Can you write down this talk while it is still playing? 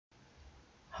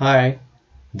Hi,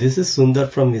 this is Sundar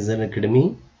from Vision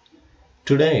Academy.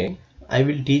 Today I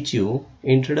will teach you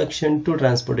Introduction to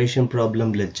Transportation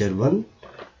Problem Lecture 1.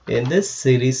 In this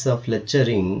series of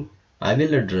lecturing, I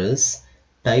will address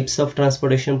types of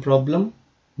transportation problem,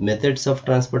 methods of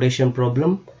transportation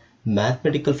problem,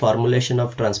 mathematical formulation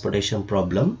of transportation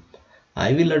problem.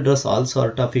 I will address all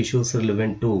sort of issues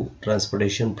relevant to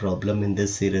transportation problem in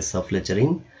this series of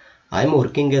lecturing. I am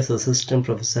working as assistant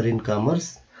professor in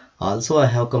commerce. Also, I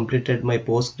have completed my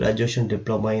post-graduation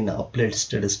diploma in applied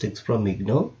statistics from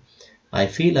UNKNOW. I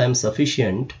feel I am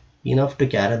sufficient enough to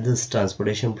carry this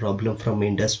transportation problem from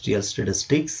industrial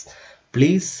statistics.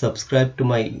 Please subscribe to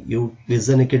my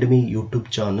Vision Academy YouTube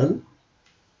channel.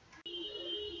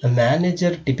 A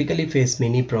manager typically faces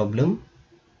many problems.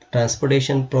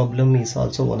 Transportation problem is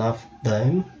also one of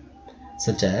them,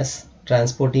 such as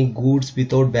transporting goods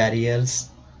without barriers,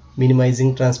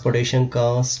 minimizing transportation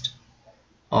cost,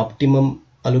 optimum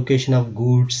allocation of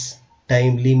goods,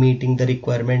 timely meeting the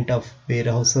requirement of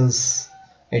warehouses,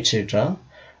 etc.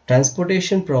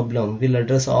 Transportation problem will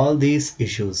address all these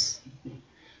issues.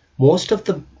 Most of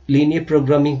the linear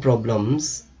programming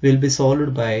problems will be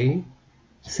solved by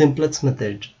simplex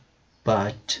method,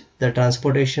 but the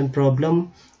transportation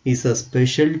problem is a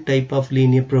special type of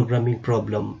linear programming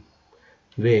problem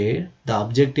where the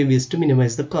objective is to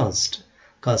minimize the cost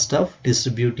of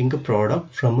distributing a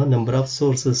product from a number of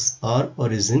sources or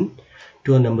origin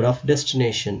to a number of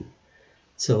destination.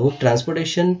 So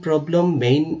transportation problem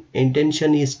main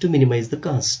intention is to minimize the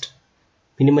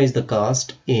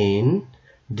cost in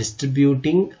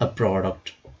distributing a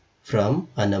product from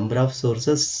a number of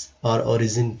sources or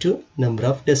origin to number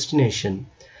of destination.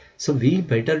 So we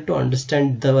better to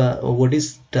understand what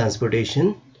is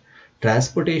transportation.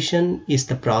 Transportation is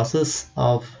the process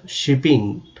of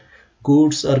shipping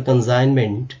goods or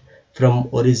consignment from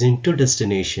origin to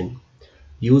destination.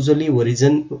 Usually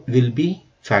origin will be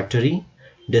factory,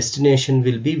 destination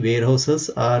will be warehouses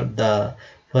or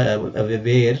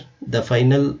where the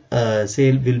final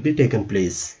sale will be taken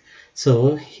place.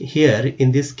 So here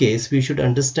in this case we should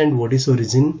understand what is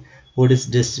origin, what is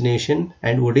destination,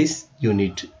 and what is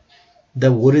unit.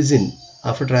 The origin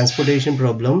of a transportation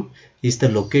problem is the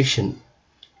location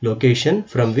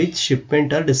from which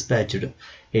shipment are dispatched.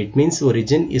 It means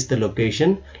origin is the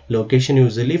location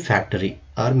usually factory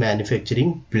or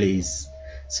manufacturing place.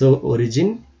 So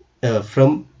origin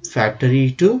from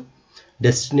factory to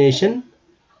destination,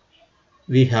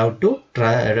 we have to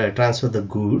transfer the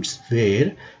goods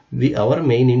where our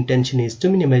main intention is to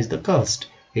minimize the cost.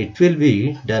 It will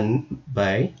be done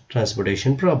by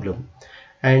transportation problem.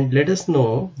 And let us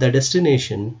know the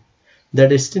destination. The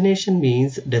destination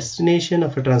means destination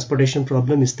of a transportation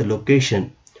problem is the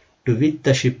location to which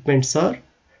the shipments are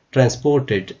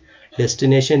transported.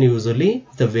 Destination usually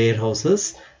the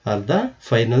warehouses or the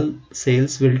final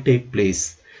sales will take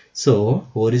place. So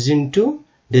origin to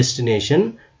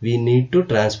destination, we need to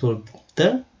transport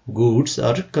the goods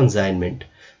or consignment.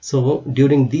 So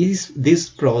during this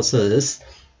process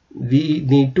we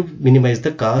need to minimize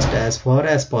the cost as far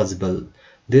as possible.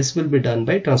 This will be done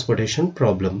by transportation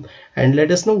problem. And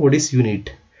let us know what is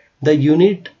unit. The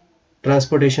unit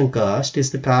transportation cost is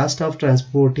the cost of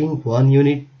transporting 1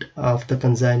 unit of the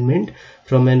consignment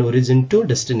from an origin to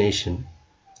destination.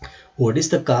 What is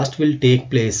the cost will take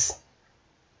place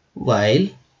while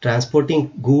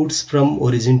transporting goods from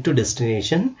origin to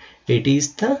destination? It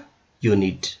is the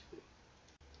unit.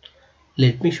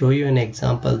 Let me show you an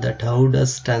example that how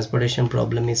does transportation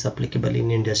problem is applicable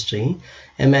in industry.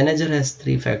 A manager has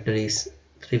 3 factories.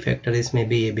 3 factories may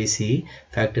be ABC,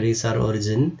 factories are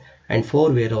origin, and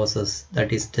 4 warehouses,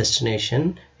 that is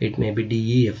destination, it may be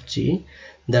DEFG.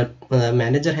 The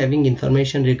manager having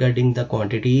information regarding the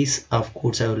quantities of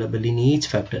goods available in each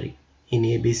factory, in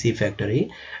ABC factory,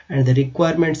 and the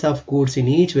requirements of goods in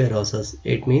each warehouses,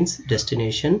 it means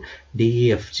destination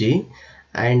DEFG,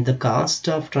 and the cost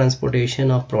of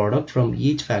transportation of product from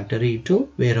each factory to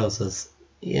warehouses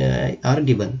are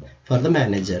given for the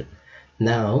manager.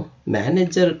 Now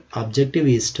manager objective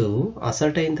is to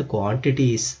ascertain the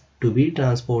quantities to be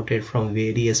transported from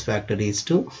various factories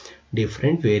to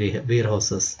different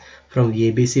warehouses, from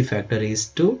ABC factories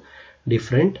to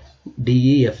different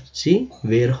DEFG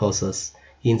warehouses,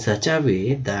 in such a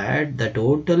way that the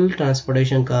total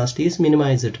transportation cost is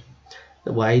minimized.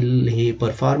 While he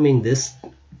performing this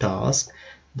task,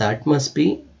 that must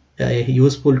be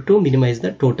useful to minimize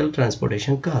the total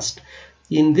transportation cost.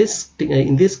 In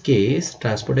this case,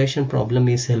 transportation problem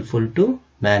is helpful to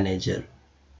manager.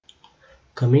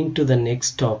 Coming to the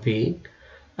next topic,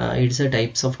 it's a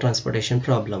types of transportation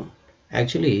problem.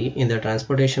 Actually, in the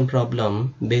transportation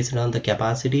problem, based on the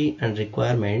capacity and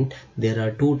requirement, there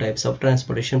are two types of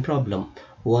transportation problem.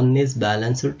 One is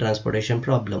balanced transportation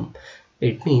problem.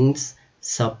 It means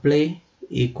supply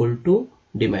equal to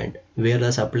demand, where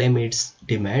the supply meets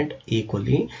demand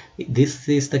equally. This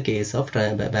is the case of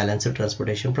balanced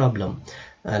transportation problem.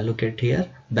 Look at here.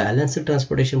 Balanced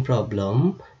transportation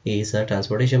problem is a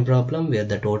transportation problem where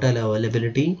the total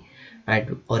availability at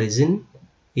origin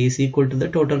is equal to the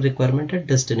total requirement at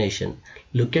destination.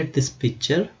 Look at this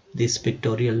picture, this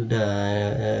pictorial.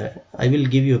 I will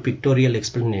give you a pictorial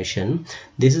explanation.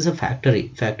 This is a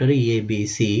factory A, B,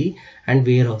 C, and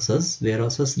warehouses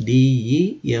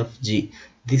D, E, F, G.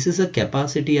 This is a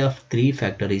capacity of three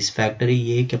factories.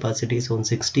 Factory A capacity is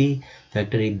 160,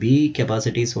 factory B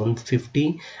capacity is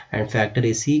 150, and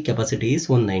factory C capacity is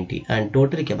 190, and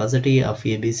total capacity of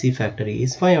ABC factory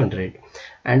is 500.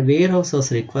 And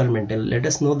warehouses requirement, let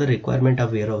us know the requirement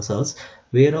of warehouses.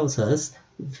 Warehouse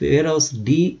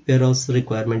D warehouse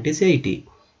requirement is 80,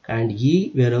 and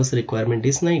E warehouse requirement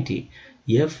is 90,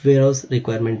 F warehouse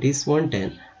requirement is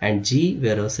 110, and G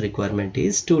warehouse requirement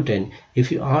is 210.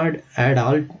 If you add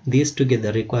all these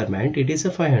together, requirement, it is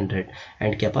a 500,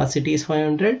 and capacity is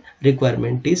 500,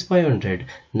 requirement is 500.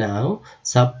 Now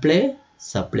supply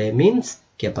means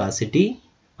capacity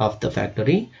of the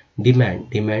factory,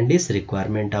 demand is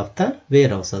requirement of the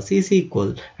warehouses is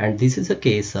equal, and this is a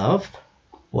case of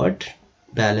what?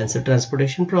 Balanced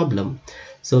transportation problem.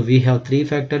 So we have three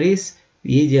factories.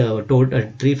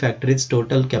 Three factories,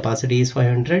 total capacity is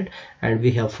 500, and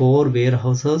we have four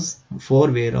warehouses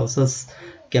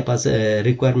capacity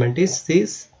requirement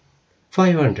is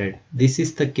 500. This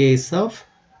is the case of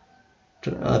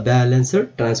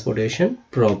balanced transportation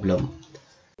problem.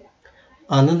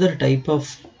 Another type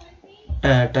of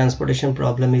transportation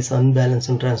problem is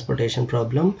unbalanced transportation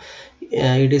problem.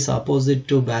 It is opposite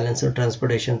to balanced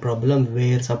transportation problem,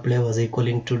 where supply was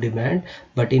equaling to demand,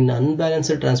 but in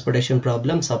unbalanced transportation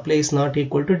problem, supply is not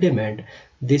equal to demand.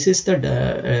 This is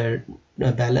the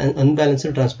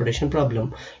unbalanced transportation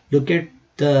problem. Look at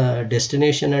the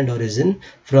destination and origin.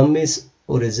 From is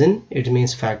origin, it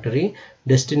means factory.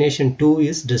 Destination 2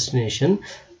 is destination.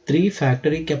 Three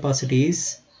factory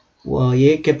capacities.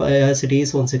 A capacity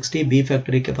is 160, B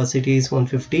factory capacity is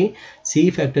 150, C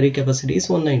factory capacity is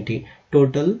 190,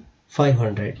 total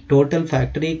 500. Total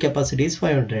factory capacity is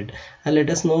 500. And let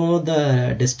us know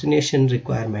the destination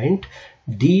requirement.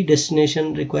 D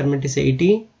destination requirement is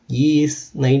 80, E is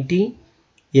 90,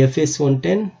 F is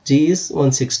 110, G is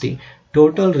 160.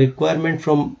 Total requirement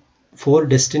from 4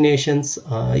 destinations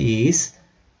is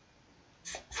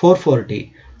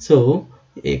 440. So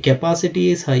capacity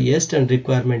is highest and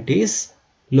requirement is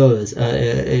lowest,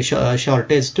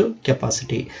 shortest to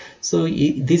capacity. So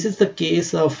this is the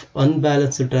case of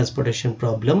unbalanced transportation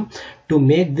problem. To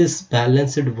make this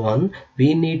balanced one,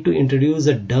 we need to introduce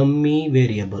a dummy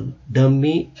variable,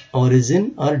 dummy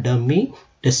origin or dummy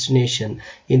destination.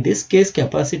 In this case,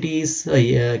 capacity is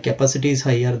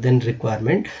higher than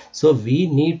requirement, so we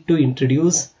need to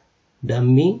introduce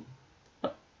dummy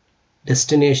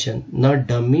destination, not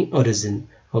dummy origin.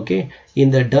 Okay, in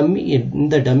the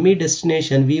dummy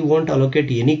destination, we won't allocate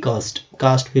any cost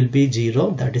will be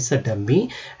 0, that is a dummy,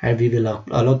 and we will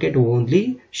allocate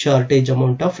only shortage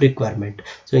amount of requirement.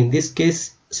 So in this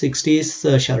case 60 is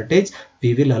shortage,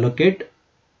 we will allocate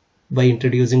by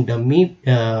introducing dummy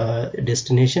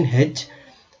destination H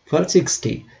for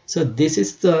 60. So this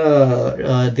is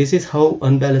how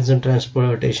unbalanced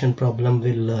transportation problem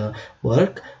will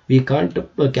work. We can't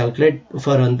calculate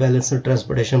for unbalanced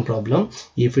transportation problem.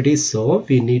 If it is so,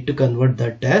 we need to convert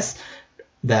that as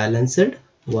balanced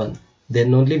one.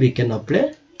 Then only we can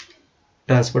apply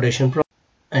transportation problem.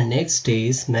 And next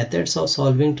is methods of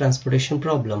solving transportation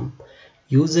problem.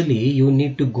 Usually you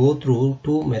need to go through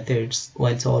two methods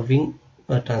while solving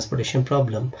a transportation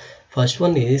problem. First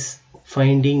one is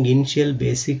finding initial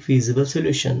basic feasible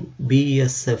solution,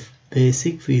 BSF,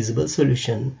 basic feasible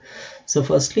solution. So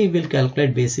firstly we'll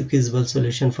calculate basic feasible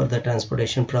solution for the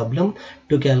transportation problem.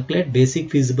 To calculate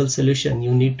basic feasible solution,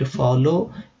 you need to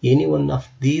follow any one of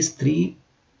these three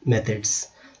methods.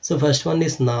 So first one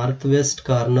is northwest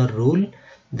corner rule.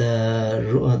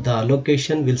 The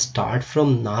allocation will start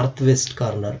from northwest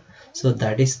corner. So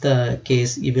that is the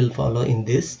case you will follow in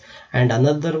this. And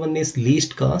another one is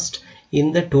least cost.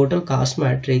 In the total cost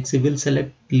matrix, you will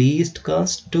select least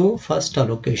cost to first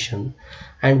allocation.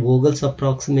 And Vogel's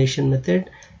approximation method.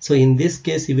 So in this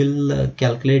case, you will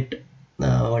calculate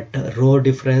row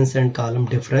difference and column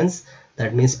difference.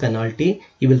 That means penalty.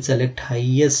 You will select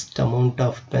highest amount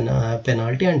of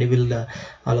penalty and you will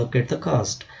allocate the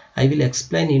cost. I will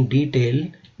explain in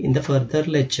detail in the further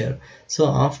lecture. So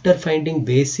after finding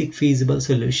basic feasible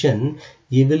solution,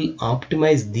 you will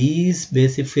optimize these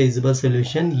basic feasible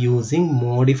solution using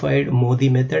modified Modi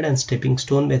method and stepping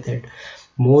stone method.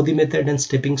 Modi method and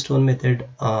stepping stone method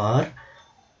are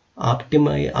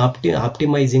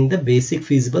optimizing the basic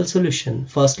feasible solution.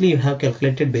 Firstly, you have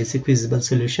calculated basic feasible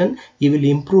solution. You will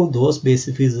improve those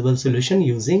basic feasible solution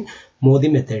using Modi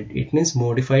method. It means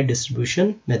modified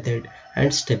distribution method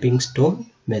and stepping stone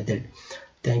method.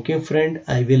 Thank you, friend.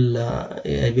 I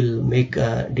will make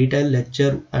a detailed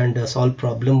lecture and solve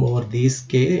problem over these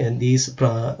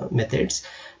methods.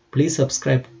 Please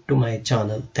subscribe to my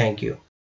channel. Thank you.